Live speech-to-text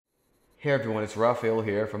Hey everyone, it's Rafael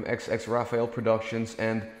here from xxRafael Productions,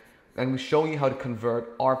 and I'm showing you how to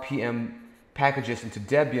convert RPM packages into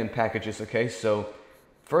Debian packages. Okay, so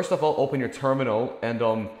first of all, open your terminal,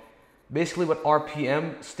 and basically what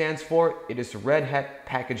RPM stands for, it is Red Hat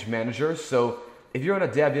Package Manager. So if you're on a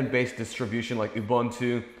Debian-based distribution like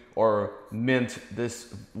Ubuntu or Mint,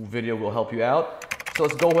 this video will help you out. So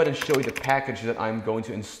let's go ahead and show you the package that I'm going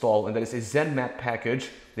to install, and that is a ZenMap package,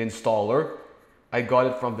 the installer. I got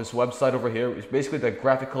it from this website over here. It's basically the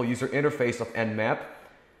graphical user interface of Nmap,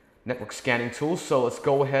 network scanning tool. So let's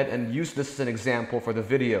go ahead and use this as an example for the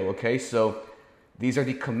video, okay? So these are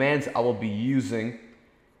the commands I will be using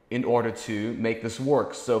in order to make this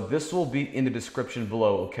work. So this will be in the description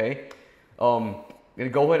below, okay? I'm gonna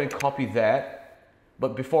go ahead and copy that,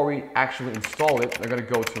 but before we actually install it, I'm gonna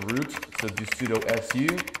go to root, so do sudo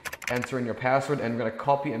su, enter in your password, and I'm gonna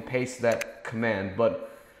copy and paste that command. But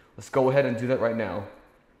let's go ahead and do that right now.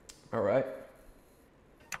 All right.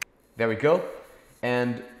 There we go.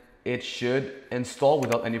 And it should install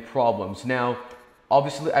without any problems. Now,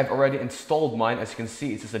 obviously, I've already installed mine. As you can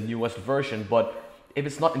see, it's just the newest version. But if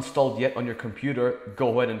it's not installed yet on your computer,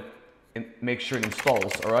 go ahead and make sure it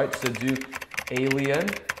installs. All right. So do alien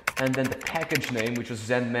and then the package name, which was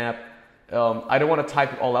ZenMap. I don't want to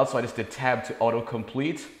type it all out, so I just did tab to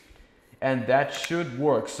autocomplete. And that should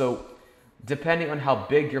work. So depending on how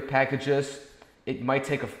big your package is, it might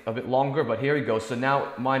take a bit longer, but here we go. So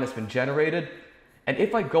now mine has been generated. And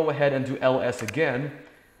if I go ahead and do ls again,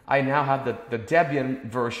 I now have the Debian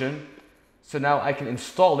version. So now I can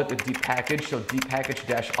install it with dpkg, so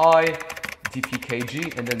dpkg-i,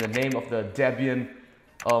 dpkg, and then the name of the Debian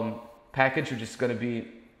package, which is going to be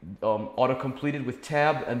auto-completed with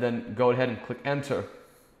tab, and then go ahead and click enter.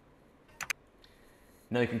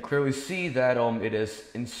 Now you can clearly see that it is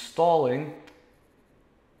installing,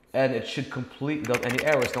 and it should complete without any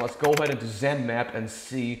errors. Now let's go ahead and do ZenMap and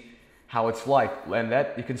see how it's like. And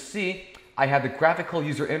that you can see I have the graphical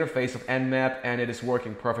user interface of Nmap, and it is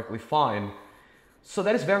working perfectly fine. So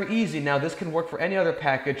that is very easy. Now this can work for any other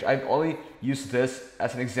package. I've only used this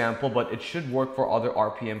as an example, but it should work for other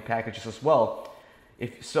RPM packages as well.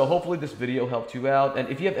 So hopefully this video helped you out, and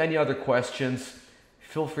if you have any other questions,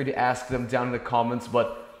 feel free to ask them down in the comments,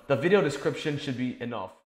 but the video description should be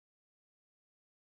enough.